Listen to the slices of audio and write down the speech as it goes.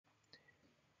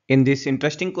In this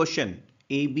interesting question,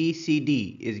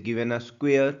 ABCD is given a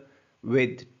square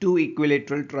with two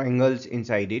equilateral triangles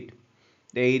inside it.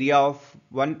 The area of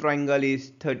one triangle is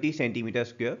 30 centimeter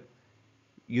square.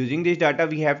 Using this data,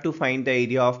 we have to find the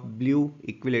area of blue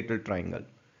equilateral triangle.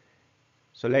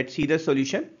 So let's see the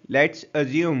solution. Let's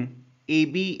assume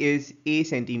AB is A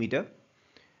centimeter.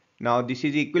 Now this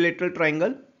is equilateral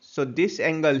triangle. So this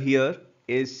angle here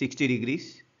is 60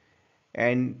 degrees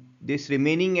and this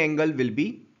remaining angle will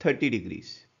be 30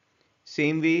 degrees.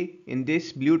 Same way in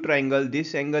this blue triangle,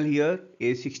 this angle here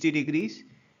is 60 degrees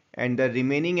and the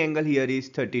remaining angle here is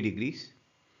 30 degrees.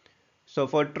 So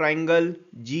for triangle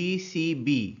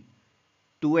GCB,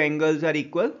 two angles are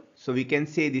equal. So we can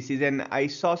say this is an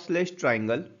isosceles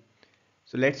triangle.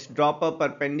 So let's drop a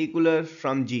perpendicular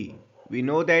from G. We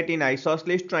know that in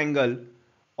isosceles triangle,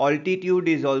 altitude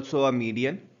is also a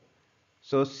median.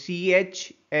 So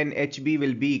CH and HB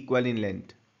will be equal in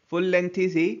length. Full length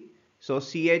is A. So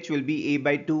CH will be A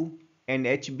by 2 and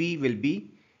HB will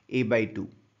be A by 2.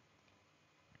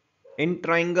 In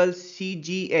triangle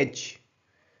CGH,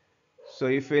 so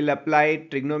if we'll apply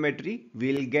trigonometry,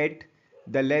 we'll get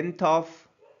the length of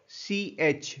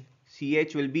CH.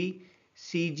 CH will be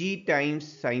CG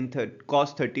times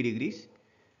cos 30 degrees.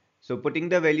 So putting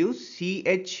the values,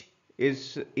 CH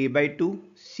is A by 2,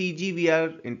 CG we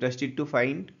are interested to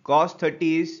find, cos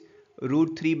 30 is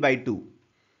root 3 by 2.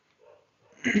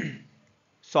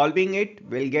 Solving it,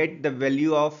 we'll get the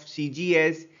value of CG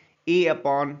as A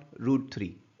upon root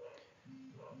 3.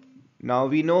 Now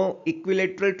we know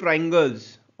equilateral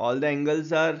triangles, all the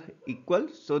angles are equal,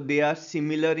 so they are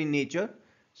similar in nature.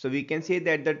 So we can say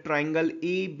that the triangle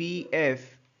ABF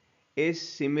is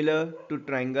similar to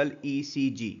triangle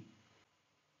ECG.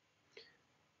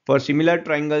 For similar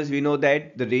triangles, we know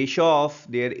that the ratio of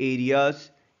their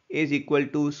areas is equal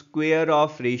to square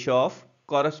of ratio of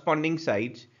corresponding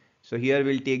sides. So here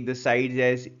we'll take the sides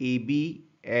as AB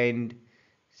and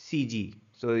CG.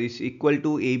 So it's equal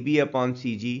to AB upon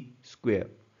CG square.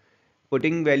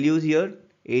 Putting values here,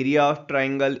 area of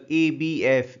triangle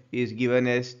ABF is given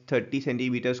as 30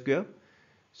 centimeter square.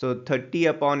 So 30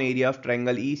 upon area of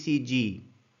triangle ECG,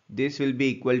 this will be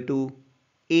equal to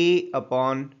A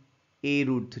upon A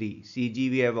root 3. CG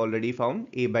we have already found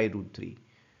A by root 3.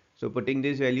 So putting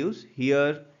these values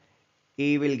here,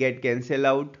 A will get cancelled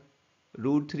out,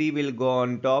 root 3 will go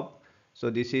on top. So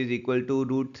this is equal to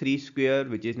root 3 square,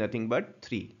 which is nothing but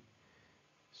 3.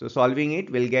 So solving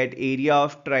it, we'll get area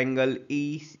of triangle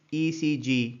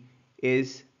ECG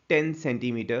is 10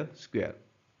 centimeter square.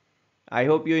 I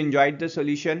hope you enjoyed the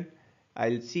solution.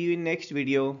 I'll see you in next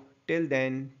video. Till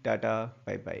then, tata,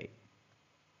 bye bye.